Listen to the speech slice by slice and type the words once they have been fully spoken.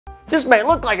This may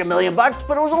look like $1 million, but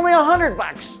it was only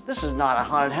 $100. This is not a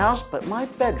haunted house, but my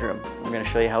bedroom. I'm going to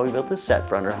show you how we built this set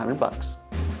for under $100.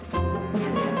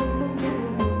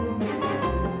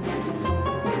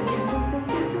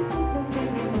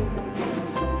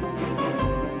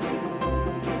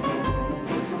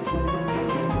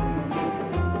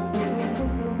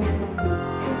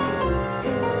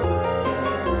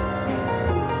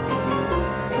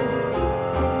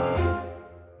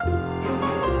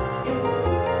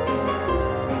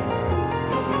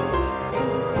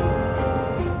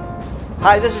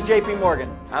 Hi, this is JP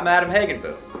Morgan. I'm Adam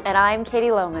Hagenboom. And I'm Katie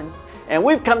Lohman. And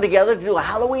we've come together to do a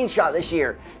Halloween shot this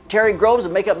year. Terry Groves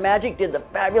of Makeup Magic did the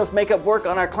fabulous makeup work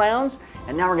on our clowns,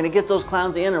 and now we're going to get those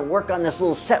clowns in and work on this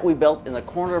little set we built in the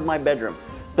corner of my bedroom.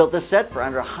 Built this set for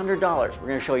under $100. We're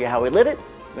going to show you how we lit it.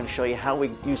 We're going to show you how we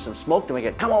used some smoke to make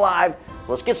it come alive.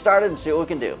 So let's get started and see what we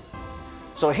can do.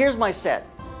 So here's my set.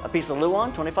 A piece of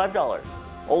Luan, $25.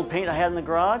 Old paint I had in the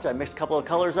garage. I mixed a couple of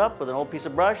colors up with an old piece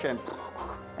of brush, and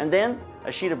then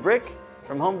a sheet of brick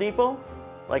from Home Depot,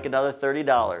 like another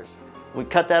 $30. We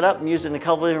cut that up and used it in a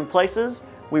couple of different places.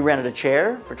 We rented a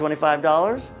chair for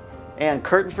 $25 and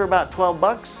curtains for about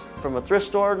 $12 from a thrift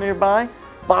store nearby.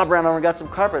 Bob ran over and got some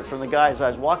carpet from the guys. I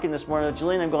was walking this morning with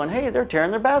Julian and going, hey, they're tearing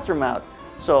their bathroom out.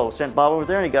 So sent Bob over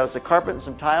there and he got us a carpet and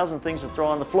some tiles and things to throw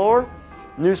on the floor.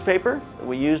 Newspaper that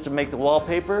we used to make the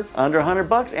wallpaper, under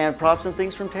 $100, and props and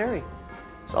things from Terry.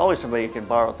 It's always somebody you can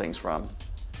borrow things from.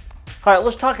 All right,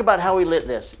 let's talk about how we lit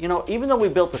this. You know, even though we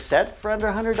built the set for under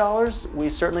 $100, we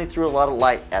certainly threw a lot of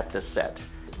light at this set.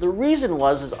 The reason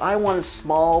was I wanted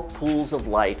small pools of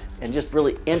light and just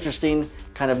really interesting,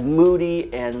 kind of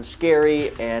moody and scary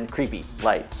and creepy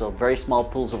light. So very small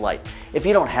pools of light. If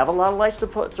you don't have a lot of lights to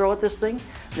throw at this thing,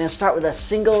 then start with a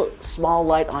single small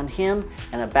light on him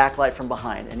and a backlight from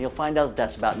behind. And you'll find out that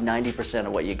that's about 90%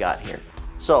 of what you got here.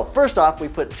 So first off, we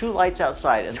put two lights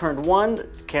outside and turned one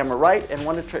camera right and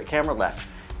one camera left.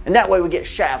 And that way we get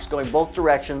shafts going both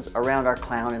directions around our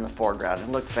clown in the foreground. It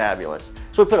looked fabulous.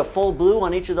 So we put a full blue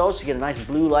on each of those so you get a nice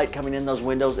blue light coming in those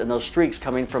windows and those streaks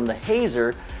coming from the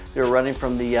hazer. They were running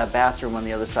from the bathroom on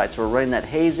the other side. So we're running that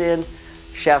haze in,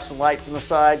 shafts of light from the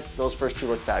sides. Those first two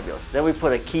look fabulous. Then we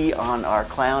put a key on our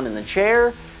clown in the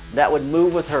chair. That would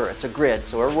move with her. It's a grid.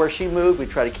 So everywhere she moved, we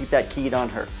try to keep that keyed on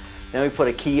her. Then we put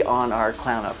a key on our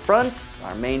clown up front,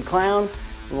 our main clown.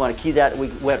 We want to key that. We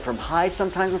went from high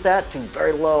sometimes with that to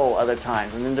very low other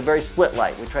times, and then the very split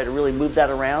light. We try to really move that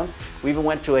around. We even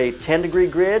went to a 10-degree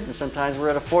grid, and sometimes we're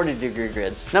at a 40-degree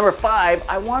grid. Number 5,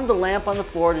 I wanted the lamp on the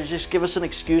floor to just give us an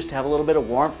excuse to have a little bit of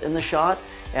warmth in the shot,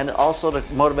 and also to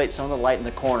motivate some of the light in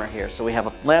the corner here. So we have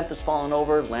a lamp that's fallen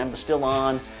over, the lamp is still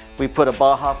on. We put a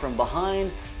Baja from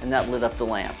behind, and that lit up the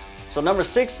lamp. So number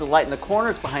 6, the light in the corner,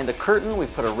 it's behind the curtain. We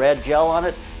put a red gel on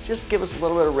it. Just give us a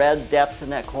little bit of red depth in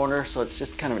that corner, so it's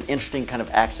just kind of an interesting kind of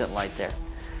accent light there.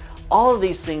 All of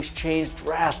these things change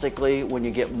drastically when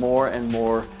you get more and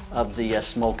more of the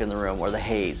smoke in the room, or the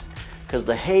haze, because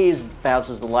the haze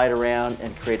bounces the light around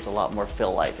and creates a lot more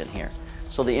fill light in here.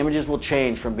 So the images will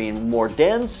change from being more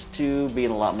dense to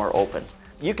being a lot more open.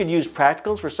 You could use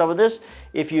practicals for some of this.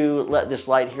 If you let this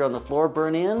light here on the floor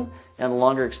burn in and a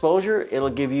longer exposure,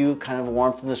 it'll give you kind of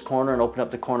warmth in this corner and open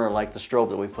up the corner like the strobe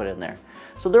that we put in there.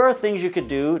 So there are things you could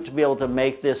do to be able to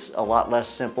make this a lot less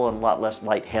simple and a lot less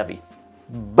light heavy.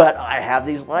 But I have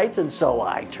these lights, and so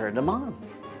I turned them on.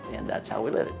 And that's how we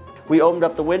lit it. We opened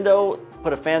up the window,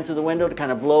 put a fan through the window to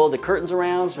kind of blow the curtains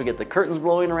around, so we get the curtains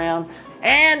blowing around.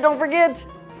 And don't forget,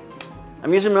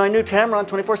 I'm using my new Tamron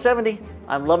 2470.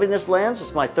 I'm loving this lens.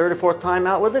 It's my 3rd or 4th time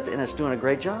out with it, and it's doing a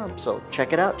great job. So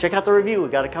check it out. Check out the review. We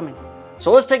got it coming.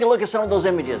 So let's take a look at some of those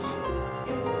images.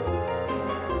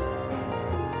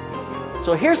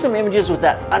 So here's some images with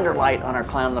that underlight on our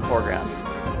clown in the foreground.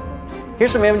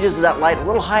 Here's some images of that light a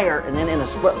little higher and then in a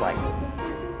split light.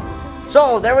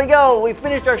 So there we go. We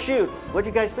finished our shoot. What'd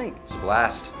you guys think? It's a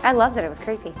blast. I loved it. It was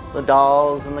creepy. The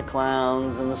dolls and the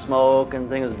clowns and the smoke and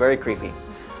things was very creepy.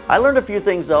 I learned a few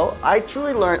things though. I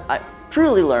truly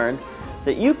learned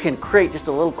that you can create just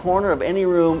a little corner of any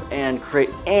room and create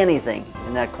anything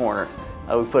in that corner.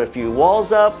 We put a few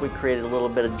walls up, we created a little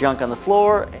bit of junk on the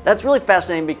floor. That's really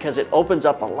fascinating because it opens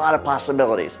up a lot of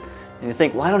possibilities. And you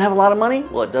think, well, I don't have a lot of money?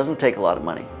 Well, it doesn't take a lot of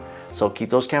money. So keep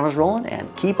those cameras rolling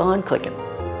and keep on clicking.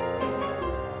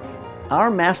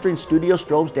 Our Mastering Studio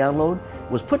Strobes download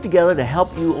was put together to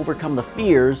help you overcome the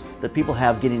fears that people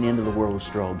have getting into the world of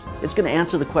strobes. It's going to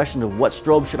answer the question of what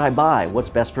strobe should I buy, what's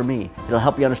best for me. It'll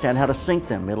help you understand how to sync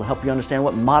them. It'll help you understand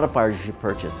what modifiers you should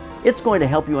purchase. It's going to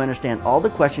help you understand all the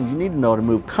questions you need to know to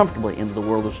move comfortably into the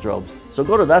world of strobes. So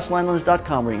go to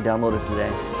theslantlens.com where you can download it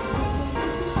today.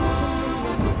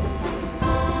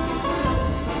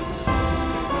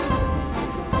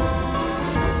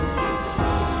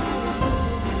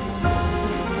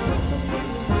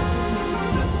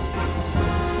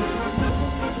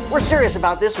 We're serious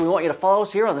about this, and we want you to follow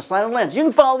us here on the Slanted Lens. You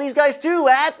can follow these guys too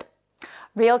at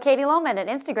Real Katie Lohman at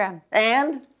Instagram.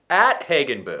 and At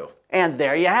Hagenboo.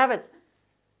 there you have it.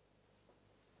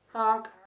 Honk.